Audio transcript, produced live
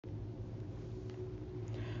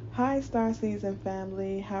Hi, Star Season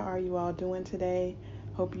family. How are you all doing today?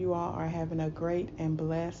 Hope you all are having a great and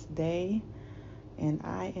blessed day. And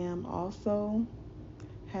I am also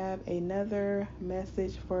have another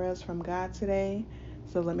message for us from God today.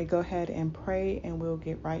 So let me go ahead and pray and we'll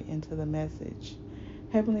get right into the message.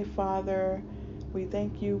 Heavenly Father, we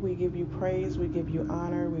thank you, we give you praise, we give you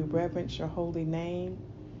honor, we reverence your holy name.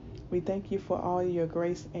 We thank you for all your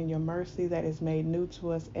grace and your mercy that is made new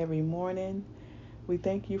to us every morning. We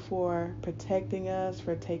thank you for protecting us,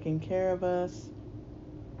 for taking care of us.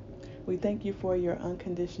 We thank you for your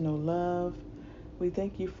unconditional love. We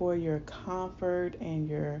thank you for your comfort and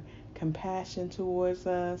your compassion towards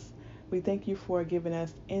us. We thank you for giving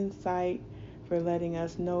us insight, for letting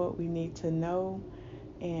us know what we need to know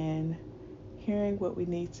and hearing what we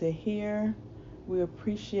need to hear. We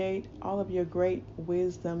appreciate all of your great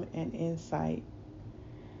wisdom and insight.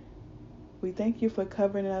 We thank you for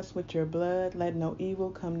covering us with your blood. Let no evil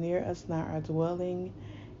come near us, nor our dwelling.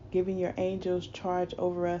 Giving your angels charge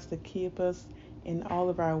over us to keep us in all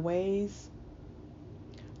of our ways.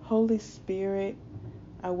 Holy Spirit,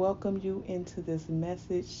 I welcome you into this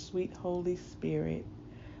message, sweet Holy Spirit.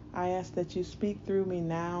 I ask that you speak through me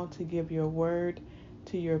now to give your word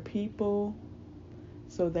to your people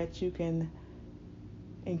so that you can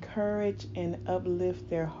encourage and uplift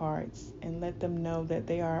their hearts and let them know that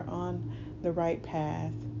they are on the right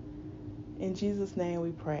path. In Jesus' name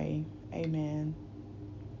we pray. Amen.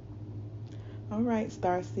 All right,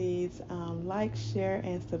 Star Seeds, like, share,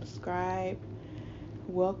 and subscribe.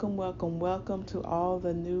 Welcome, welcome, welcome to all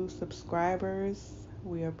the new subscribers.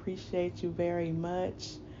 We appreciate you very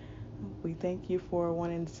much. We thank you for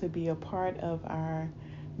wanting to be a part of our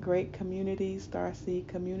great community, Starseed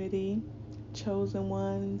community, chosen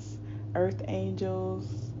ones, earth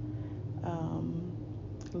angels, um,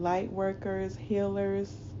 light workers,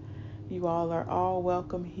 healers. You all are all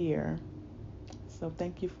welcome here. So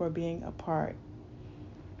thank you for being a part.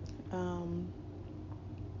 Um,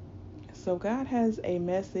 so God has a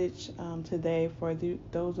message today for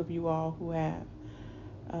those of you all who have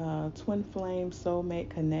twin flame soulmate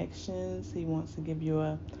connections. He wants to give you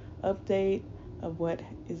a update of what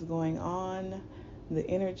is going on. The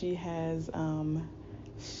energy has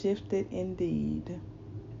shifted indeed.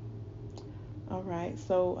 All right,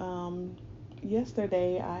 so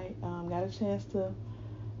yesterday I got a chance to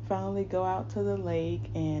finally go out to the lake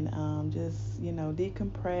and just,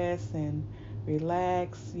 decompress and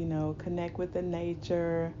relax, connect with the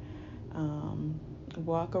nature, um,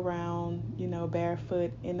 walk around,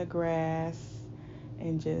 barefoot in the grass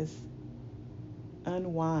and just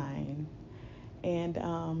unwind. And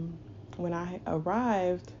when I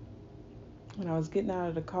arrived, when I was getting out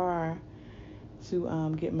of the car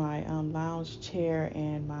to get my lounge chair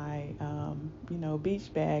and my,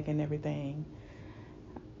 beach bag and everything,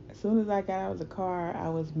 as soon as I got out of the car, I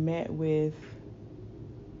was met with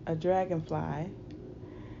a dragonfly,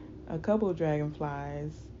 a couple of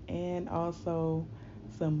dragonflies, and also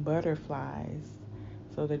some butterflies.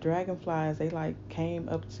 So the dragonflies, they like came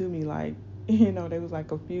up to me like, they was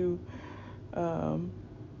like a few um,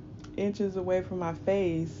 inches away from my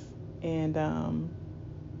face, and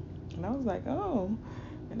and I was like, oh,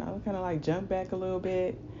 and I kind of like jumped back a little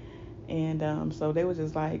bit, and so they was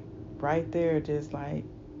just like right there, just like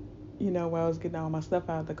while I was getting all my stuff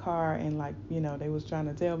out of the car, and like, they was trying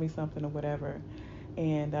to tell me something or whatever.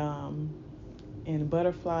 And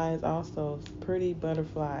butterflies also, pretty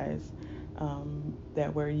butterflies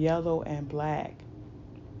that were yellow and black.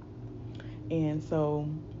 And so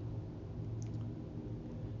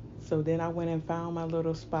then I went and found my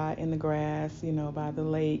little spot in the grass, by the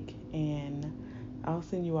lake, and I'll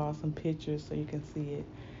send you all some pictures so you can see it.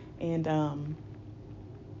 And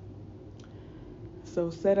so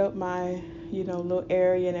set up my, little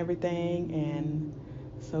area and everything. And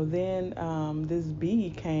so then this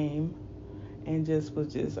bee came and just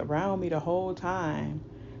was just around me the whole time,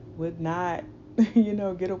 would not,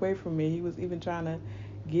 get away from me. He was even trying to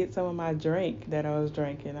get some of my drink that I was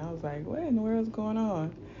drinking. I was like, what in the world is going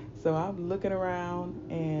on? So I'm looking around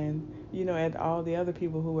and, at all the other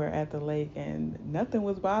people who were at the lake, and nothing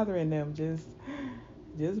was bothering them. Just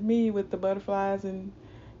me with the butterflies and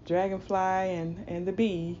dragonfly and the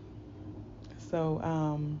bee. So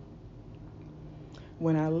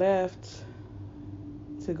when I left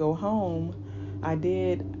to go home, I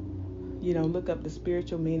did, look up the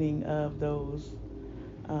spiritual meaning of those,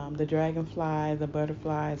 the dragonfly, the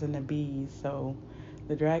butterflies, and the bees. So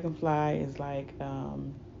the dragonfly is like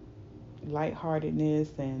lightheartedness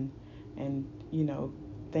and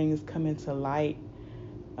things coming to light,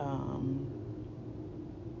 um,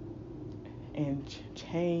 and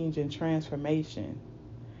change and transformation.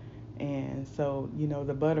 And so,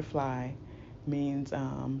 the butterfly means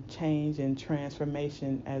change and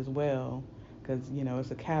transformation as well, because,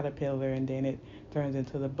 it's a caterpillar and then it turns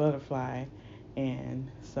into the butterfly. And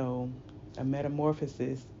so, a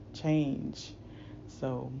metamorphosis, change.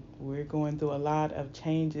 So, we're going through a lot of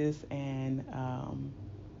changes and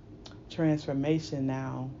transformation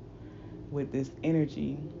now with this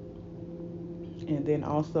energy. And then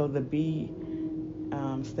also, the B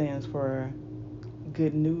stands for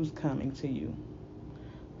good news coming to you.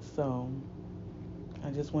 So I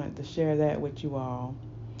just wanted to share that with you all.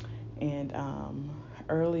 And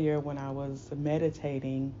earlier when I was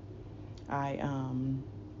meditating, I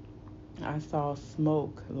I saw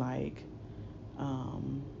smoke, like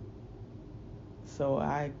um, so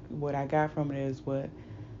I what I got from it is, what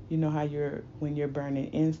how you're when you're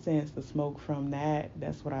burning incense, the smoke from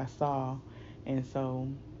that's what I saw. And so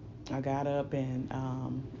I got up and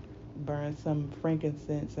burned some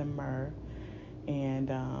frankincense and myrrh, and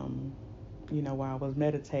while I was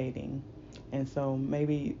meditating. And so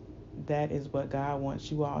maybe that is what God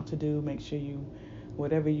wants you all to do. Make sure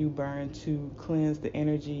whatever you burn to cleanse the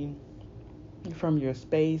energy from your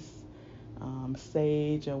space,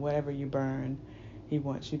 sage or whatever you burn, He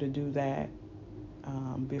wants you to do that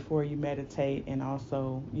before you meditate, and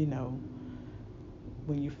also,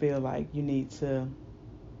 when you feel like you need to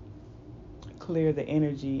clear the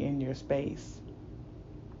energy in your space.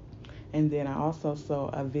 And then I also saw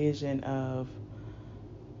a vision of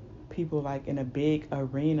people like in a big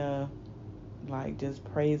arena, like just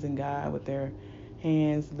praising God with their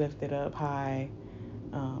hands lifted up high,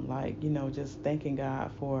 just thanking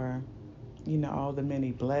God for, all the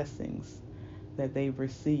many blessings that they've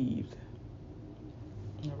received.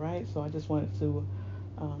 All right, so I just wanted to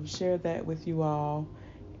share that with you all.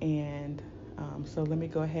 And so let me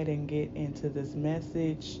go ahead and get into this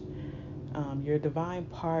message. Your divine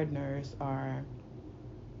partners are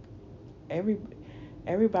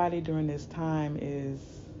everybody during this time is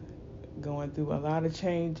going through a lot of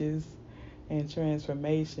changes and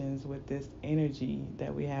transformations with this energy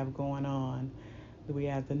that we have going on. We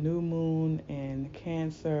have the new moon in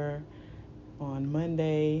Cancer on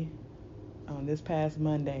Monday, on this past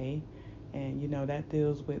Monday, and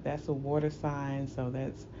that's a water sign, so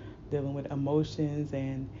that's dealing with emotions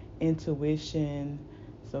and intuition.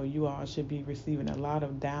 So you all should be receiving a lot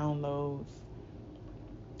of downloads,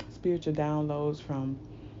 spiritual downloads from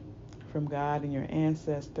God and your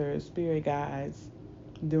ancestors, spirit guides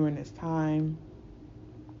during this time.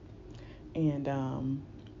 And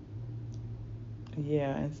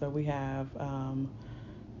and so we have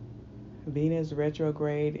Venus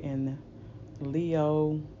retrograde in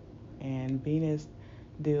Leo, and Venus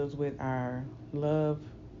deals with our love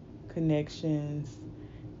connections,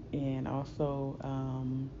 and also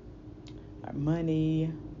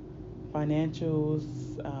money, financials,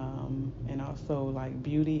 and also like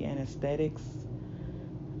beauty and aesthetics,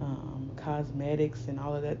 cosmetics, and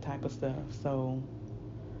all of that type of stuff. So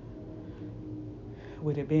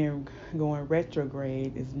with it being going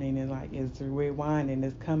retrograde, is meaning like it's rewinding,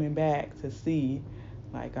 it's coming back to see,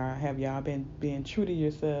 like, have y'all been being true to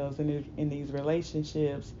yourselves in these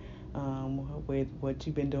relationships, with what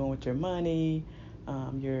you've been doing with your money,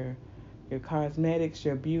 your cosmetics,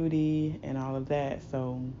 your beauty, and all of that.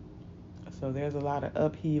 So there's a lot of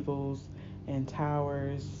upheavals and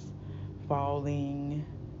towers falling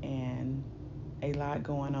and a lot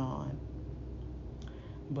going on.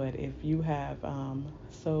 But if you have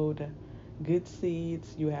sowed good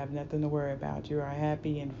seeds, you have nothing to worry about. You are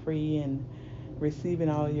happy and free and receiving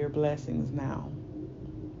all your blessings now.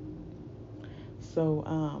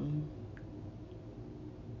 So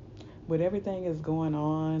with everything is going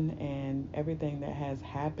on and everything that has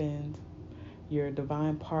happened, your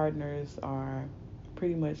divine partners are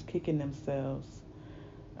pretty much kicking themselves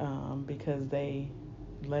because they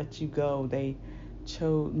let you go. They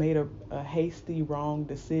made a hasty, wrong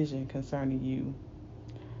decision concerning you.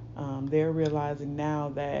 They're realizing now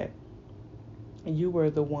that you were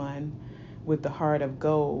the one with the heart of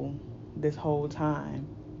gold this whole time.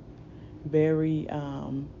 Very,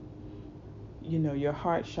 your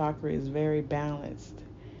heart chakra is very balanced.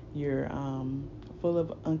 You're full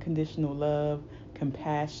of unconditional love,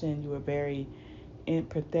 compassion. You are very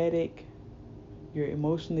empathetic. You're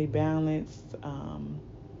emotionally balanced.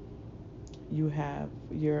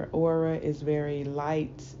 Your aura is very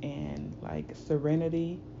light and like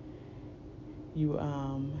serenity. You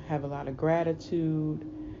have a lot of gratitude.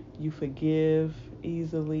 You forgive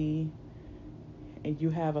easily, and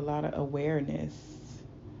you have a lot of awareness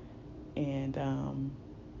and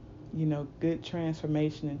good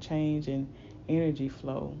transformation and change and energy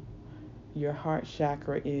flow. your heart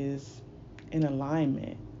chakra is in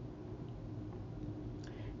alignment.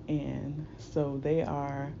 And so they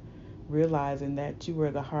are realizing that you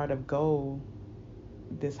were the heart of gold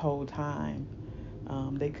this whole time.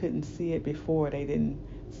 They couldn't see it before. They didn't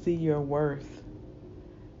see your worth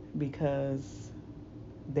because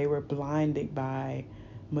they were blinded by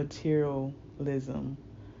materialism,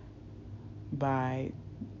 by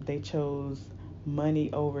they chose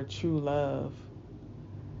money over true love,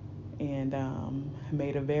 and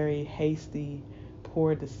made a very hasty,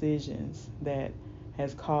 poor decisions that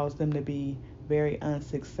has caused them to be very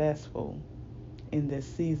unsuccessful in this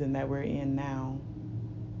season that we're in now.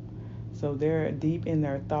 So they're deep in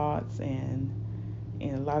their thoughts, and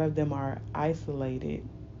a lot of them are isolated.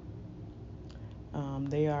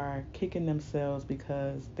 They are kicking themselves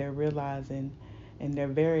because they're realizing, and they're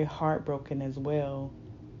very heartbroken as well,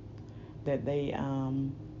 that they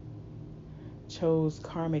chose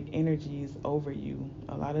karmic energies over you.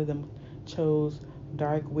 A lot of them chose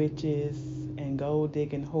dark witches and gold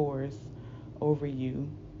digging whores over you,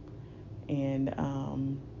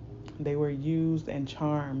 and they were used and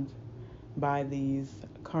charmed by these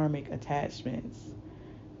karmic attachments.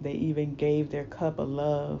 They even gave their cup of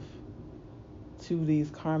love to these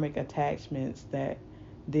karmic attachments that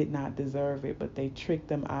did not deserve it, but they tricked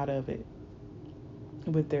them out of it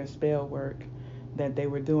with their spell work that they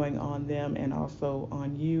were doing on them and also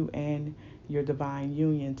on you and your divine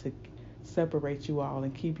union to separate you all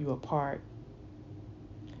and keep you apart.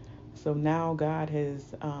 So now God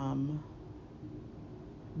has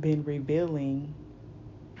been revealing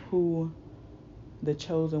who the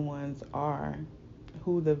chosen ones are,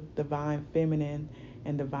 who the divine feminine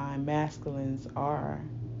and divine masculines are.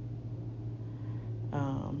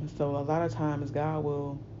 So a lot of times God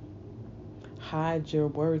will hide your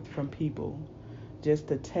worth from people just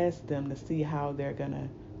to test them to see how they're going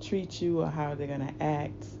to treat you or how they're going to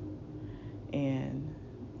act. And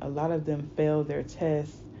a lot of them fail their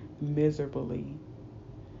tests miserably.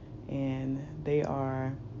 And they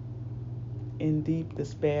are in deep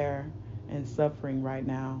despair and suffering right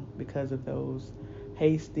now because of those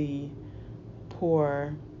hasty,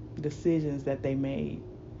 poor decisions that they made.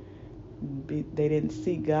 They didn't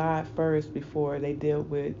seek God first before they dealt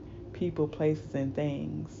with people, places, and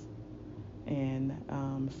things. And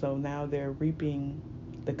so now they're reaping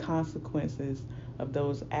the consequences of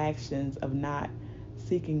those actions of not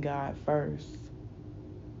seeking God first.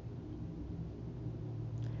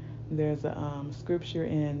 There's a scripture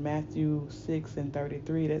in Matthew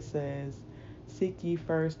 6:33 that says, "Seek ye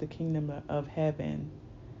first the kingdom of heaven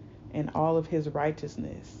and all of his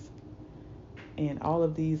righteousness, and all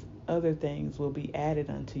of these other things will be added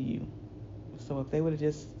unto you." So if they would have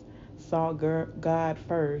just sought God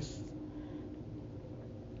first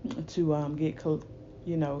to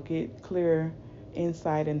get clear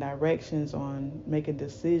insight and directions on making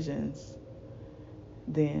decisions,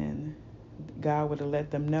 then God would have let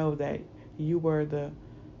them know that you were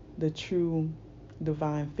the true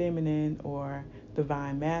divine feminine or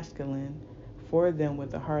divine masculine for them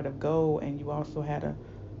with a heart of gold, and you also had a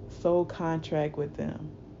soul contract with them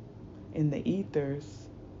in the ethers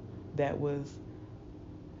that was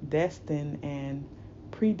destined and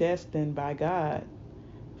predestined by God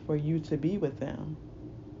for you to be with them.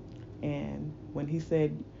 And when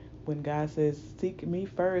God says, "Seek me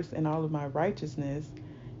first and all of my righteousness,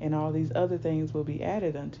 and all these other things will be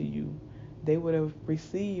added unto you," they would have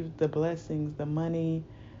received the blessings, the money,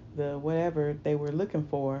 the whatever they were looking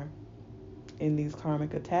for in these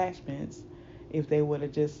karmic attachments if they would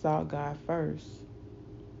have just sought God first.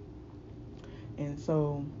 And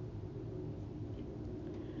so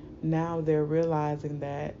now they're realizing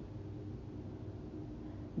that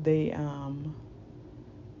they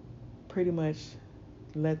pretty much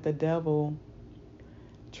let the devil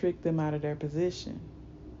trick them out of their position.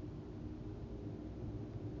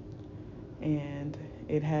 And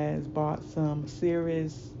it has brought some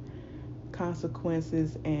serious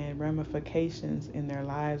consequences and ramifications in their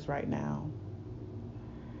lives right now.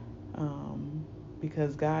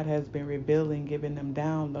 Because God has been revealing, giving them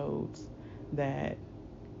downloads that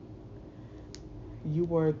you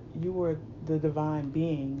were the divine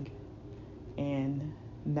being, and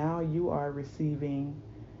now you are receiving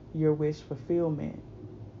your wish fulfillment,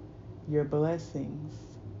 your blessings,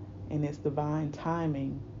 and it's divine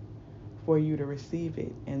timing for you to receive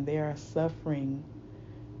it. And they are suffering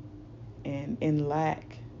and in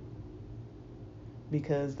lack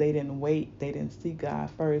because they didn't wait, they didn't seek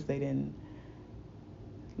God first, they didn't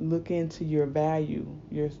look into your value,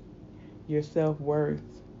 your self-worth,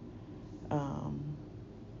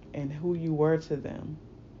 and who you were to them.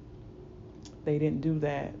 They didn't do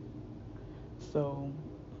that. So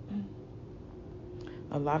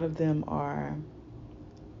a lot of them are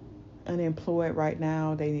unemployed right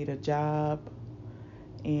now. They need a job,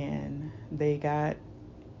 and they got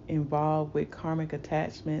involved with karmic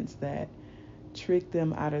attachments that trick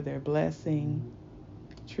them out of their blessing,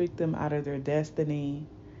 trick them out of their destiny,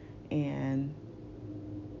 and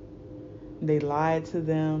they lied to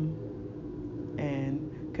them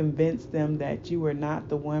and convinced them that you were not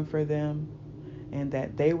the one for them and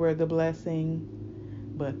that they were the blessing,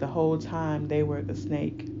 but the whole time they were the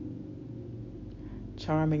snake,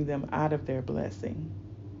 charming them out of their blessing.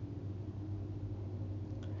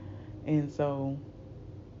 And so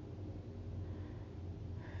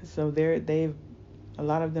they've a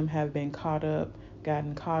lot of them have been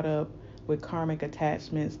gotten caught up with karmic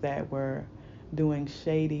attachments that were doing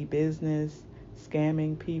shady business,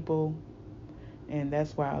 scamming people, and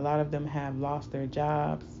that's why a lot of them have lost their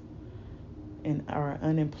jobs and are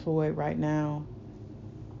unemployed right now,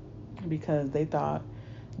 because they thought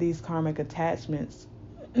these karmic attachments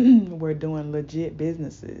were doing legit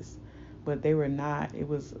businesses, but they were not. It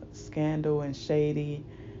was scandal and shady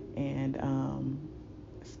and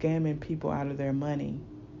scamming people out of their money.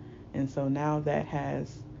 And so now that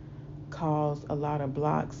has caused a lot of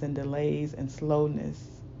blocks and delays and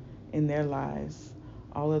slowness in their lives.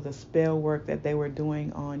 All of the spell work that they were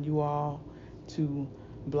doing on you all to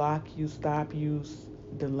block you, stop you,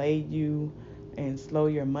 delay you, and slow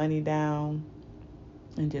your money down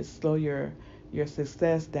and just slow your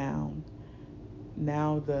success down.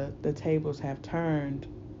 Now the tables have turned,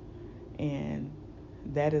 and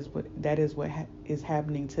that is what is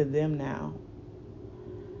happening to them now.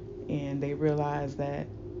 And they realize that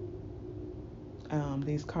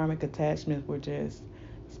these karmic attachments were just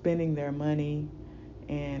spending their money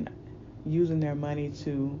and using their money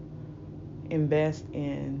to invest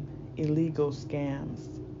in illegal scams.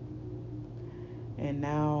 And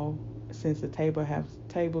now, since the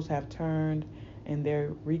tables have turned and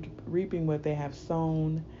they're reaping what they have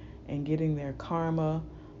sown and getting their karma,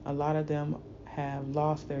 a lot of them have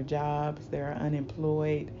lost their jobs. They're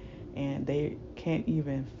unemployed and they can't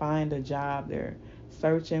even find a job. They're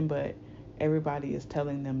searching, but everybody is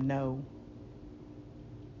telling them no.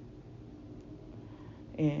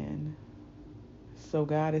 And so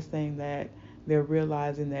God is saying that they're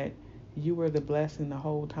realizing that you were the blessing the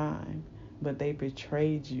whole time, but they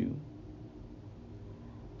betrayed you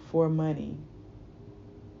for money.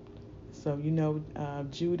 So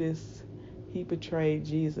Judas, he betrayed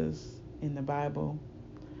Jesus in the Bible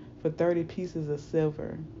for 30 pieces of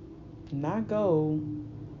silver. Not gold,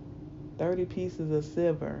 30 pieces of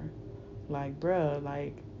silver. Like, bruh,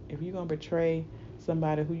 like, if you're going to betray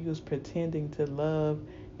somebody who you was pretending to love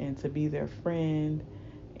and to be their friend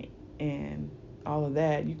and all of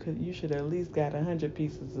that, you should at least got 100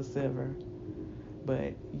 pieces of silver.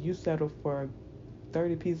 But you settled for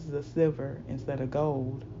 30 pieces of silver instead of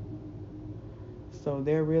gold. So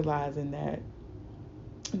they're realizing that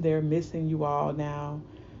they're missing you all now,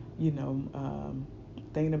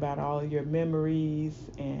 thinking about all of your memories,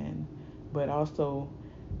 but also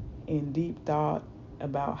in deep thought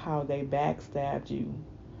about how they backstabbed you,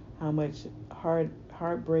 how much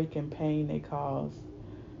heartbreak and pain they caused,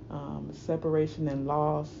 separation and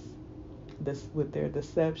loss, with their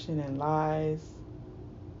deception and lies,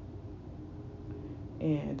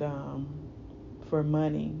 and for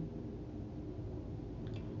money,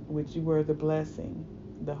 which you were the blessing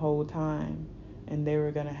the whole time, and they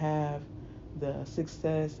were going to have the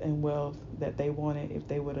success and wealth that they wanted if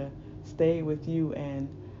they would have stayed with you and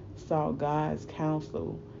sought God's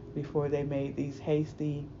counsel before they made these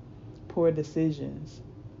hasty, poor decisions,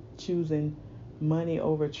 choosing money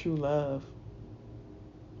over true love.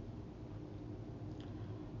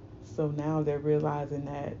 So now they're realizing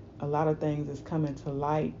that a lot of things is coming to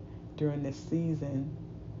light during this season,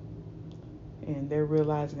 and they're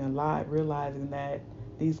realizing that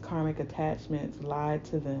these karmic attachments lied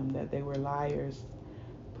to them, that they were liars.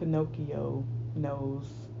 Pinocchio knows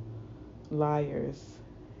liars,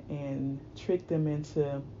 and tricked them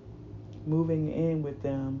into moving in with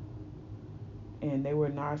them, and they were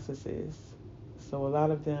narcissists. So a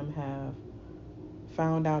lot of them have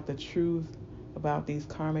found out the truth about these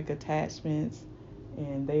karmic attachments,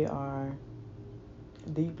 and they are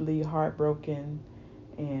deeply heartbroken,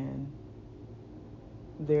 and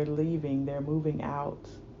they're moving out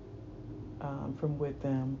from with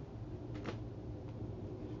them.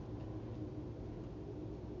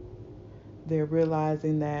 They're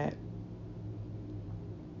realizing that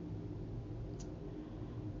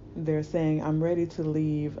they're saying, I'm ready to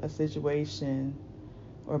leave a situation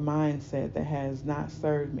or mindset that has not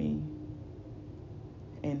served me.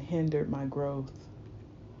 and hindered my growth.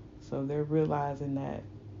 So they're realizing that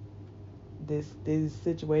this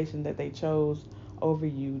situation that they chose over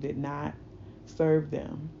you did not serve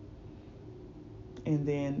them.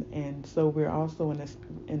 And so we're also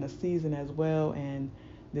in a season as well, and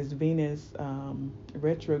this Venus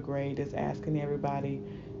retrograde is asking everybody,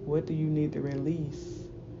 what do you need to release?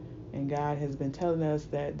 And God has been telling us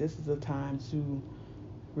that this is a time to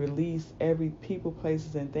release every people,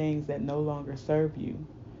 places, and things that no longer serve you.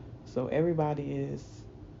 So everybody is,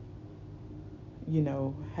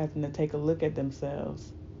 having to take a look at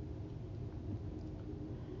themselves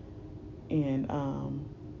and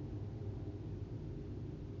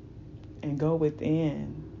go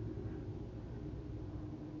within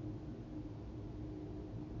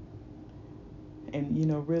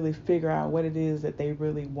and really figure out what it is that they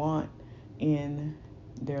really want in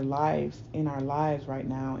their lives, in our lives right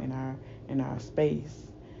now, in our space.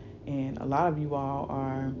 And a lot of you all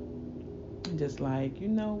are just like, you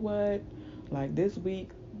know what, like this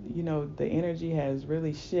week, the energy has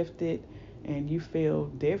really shifted and you feel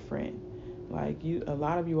different. Like a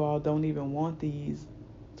lot of you all don't even want these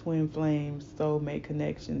twin flames soulmate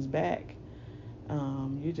connections back.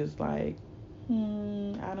 You're just like,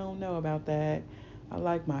 I don't know about that. I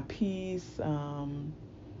like my peace. I'm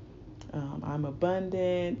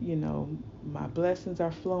abundant. My blessings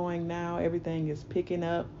are flowing now. Everything is picking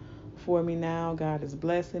up for me now. God is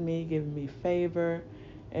blessing me, giving me favor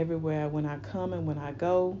everywhere when I come and when I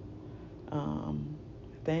go.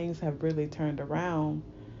 Things have really turned around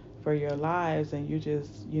for your lives, and you're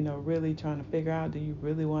just, really trying to figure out, do you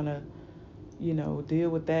really want to, deal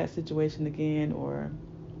with that situation again, or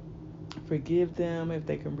forgive them if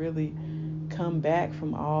they can really come back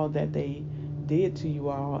from all that they did to you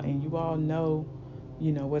all, and you all know,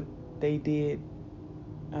 what they did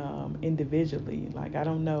individually. Like, I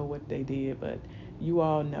don't know what they did, but you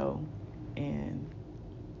all know. And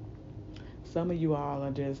some of you all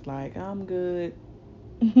are just like, I'm good.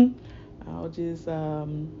 I'll just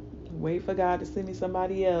wait for God to send me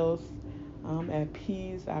somebody else. I'm at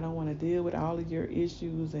peace. I don't want to deal with all of your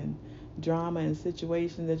issues and drama and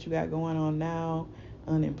situations that you got going on now,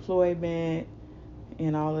 unemployment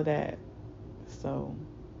and all of that. So,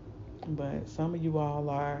 but some of you all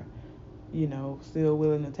are, still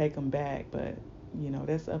willing to take them back, but,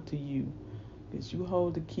 that's up to you, because you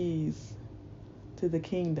hold the keys to the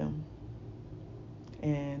kingdom,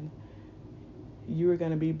 and you are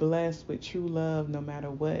going to be blessed with true love no matter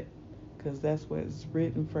what, because that's what's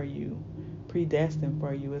written for you, predestined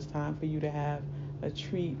for you. It's time for you to have a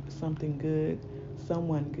treat, something good,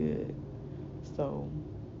 someone good. So,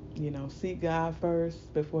 seek God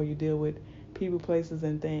first before you deal with people, places,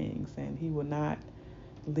 and things, and He will not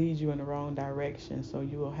lead you in the wrong direction. So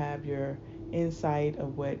you will have your insight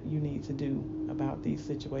of what you need to do about these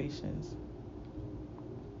situations.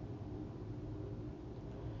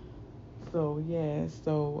 So,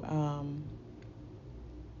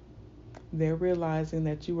 they're realizing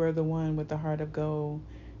that you were the one with the heart of gold.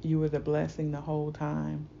 You were the blessing the whole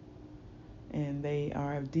time. And they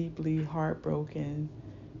are deeply heartbroken,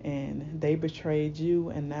 and they betrayed you,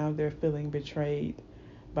 and now they're feeling betrayed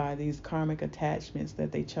by these karmic attachments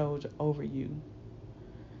that they chose over you.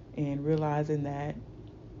 And realizing that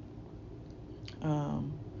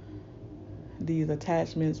these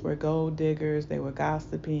attachments were gold diggers, they were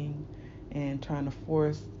gossiping and trying to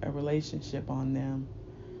force a relationship on them,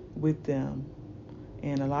 with them.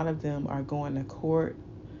 And a lot of them are going to court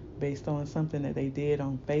based on something that they did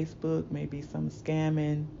on Facebook, maybe some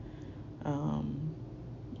scamming,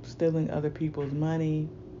 stealing other people's money.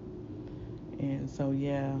 And so,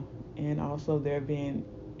 and also they're being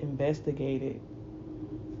investigated.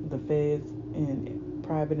 The feds and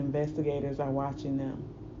private investigators are watching them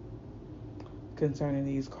concerning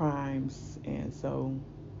these crimes. And so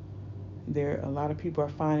a lot of people are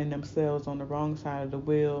finding themselves on the wrong side of the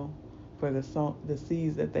wheel for the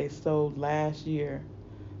seeds that they sowed last year.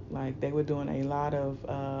 Like, they were doing a lot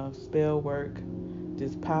of spell work,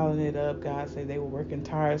 just piling it up. God said they were working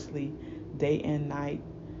tirelessly, day and night,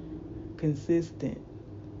 consistent,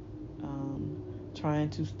 trying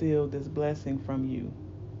to steal this blessing from you.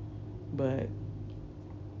 But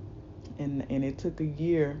and it took a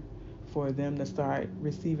year for them to start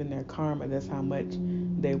receiving their karma. That's how much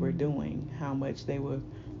they were doing, how much they were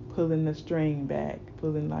pulling the string back,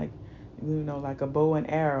 pulling like a bow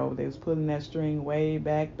and arrow. They was pulling that string way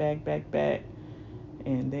back,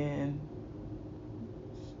 and then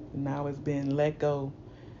now it's been let go.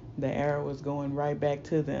 The arrow is going right back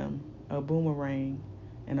to them, a boomerang.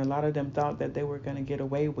 And a lot of them thought that they were going to get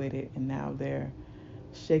away with it, and now they're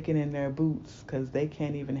shaking in their boots because they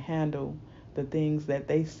can't even handle the things that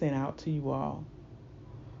they sent out to you all,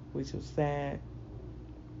 which was sad.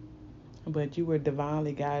 But you were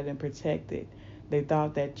divinely guided and protected. They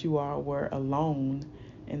thought that you all were alone,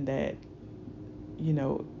 and that, you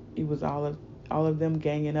know, it was all of them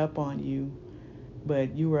ganging up on you,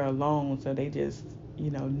 but you were alone. So they just,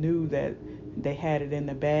 knew that they had it in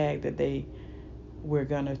the bag, that they were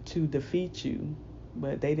gonna to defeat you.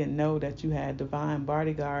 But they didn't know that you had divine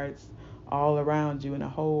bodyguards all around you, and a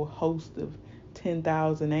whole host of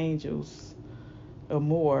 10,000 angels or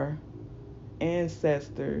more,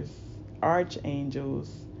 ancestors,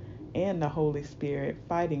 archangels, and the Holy Spirit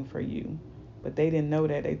fighting for you. But they didn't know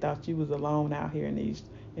that. They thought you was alone out here in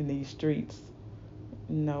these streets.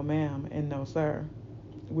 No, ma'am, and no, sir.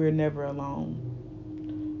 We're never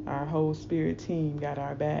alone. Our whole spirit team got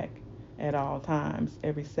our back at all times,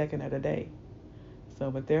 every second of the day. So,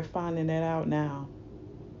 but they're finding that out now.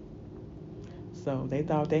 So they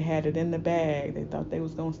thought they had it in the bag. They thought they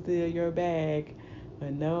was gonna steal your bag,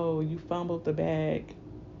 but no, you fumbled the bag.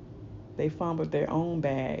 They fumbled their own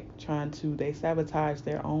bag, they sabotaged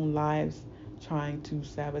their own lives, trying to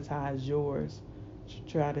sabotage yours,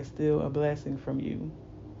 to try to steal a blessing from you,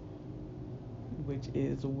 which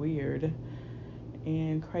is weird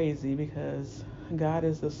and crazy, because God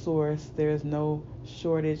is the source. There's no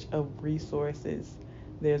shortage of resources.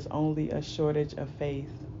 There's only a shortage of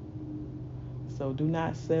faith. So do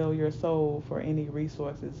not sell your soul for any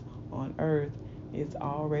resources on earth. It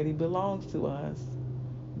already belongs to us.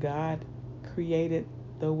 God created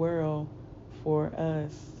the world for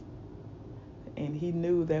us, and He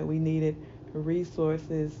knew that we needed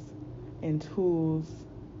resources and tools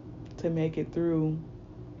to make it through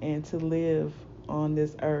and to live on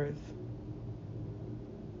this earth.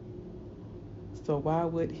 So why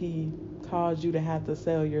would He cause you to have to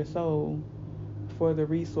sell your soul for the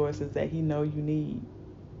resources that He know you need?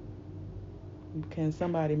 Can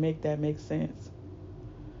somebody make that make sense?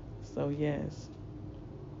 So yes,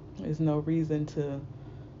 there's no reason to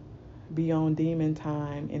be on demon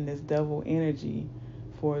time in this devil energy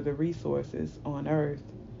for the resources on earth,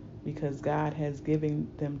 because God has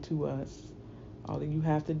given them to us. All you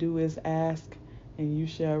have to do is ask, and you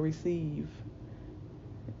shall receive.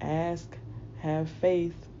 Ask, have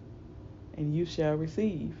faith, and you shall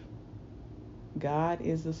receive. God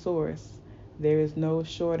is the source. There is no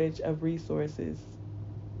shortage of resources.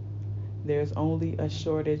 There's only a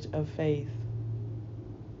shortage of faith.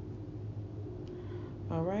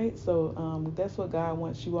 All right, so that's what God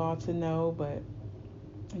wants you all to know. But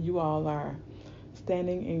you all are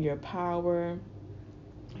standing in your power.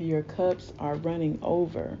 Your cups are running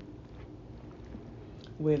over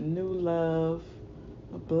with new love,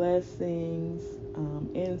 blessings,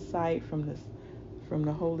 insight from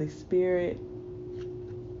the Holy Spirit,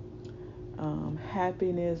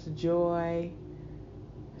 happiness, joy,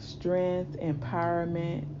 strength,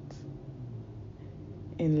 empowerment,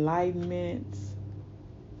 enlightenment,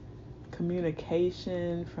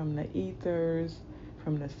 communication from the ethers,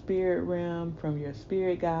 from the spirit realm, from your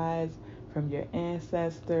spirit guides, from your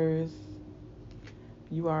ancestors.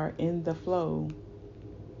 You are in the flow,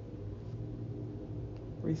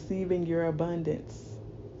 receiving your abundance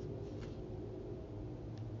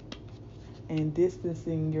and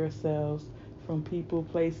distancing yourselves from people,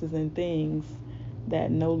 places, and things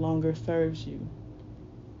that no longer serves you.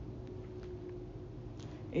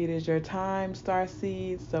 It is your time,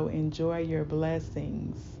 starseeds, so enjoy your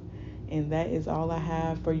blessings. And that is all I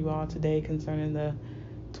have for you all today concerning the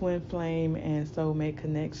Twin Flame and Soulmate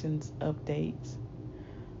Connections update.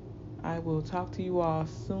 I will talk to you all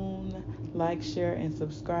soon. Like, share, and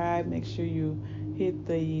subscribe. Make sure you hit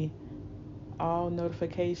the all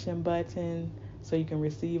notification button so you can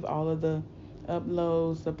receive all of the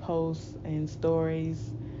uploads, the posts, and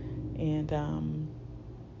stories. And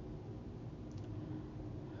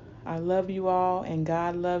I love you all, and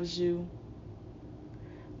God loves you.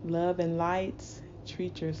 Love and light.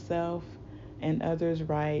 Treat yourself and others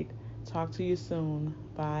right. Talk to you soon.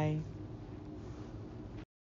 Bye.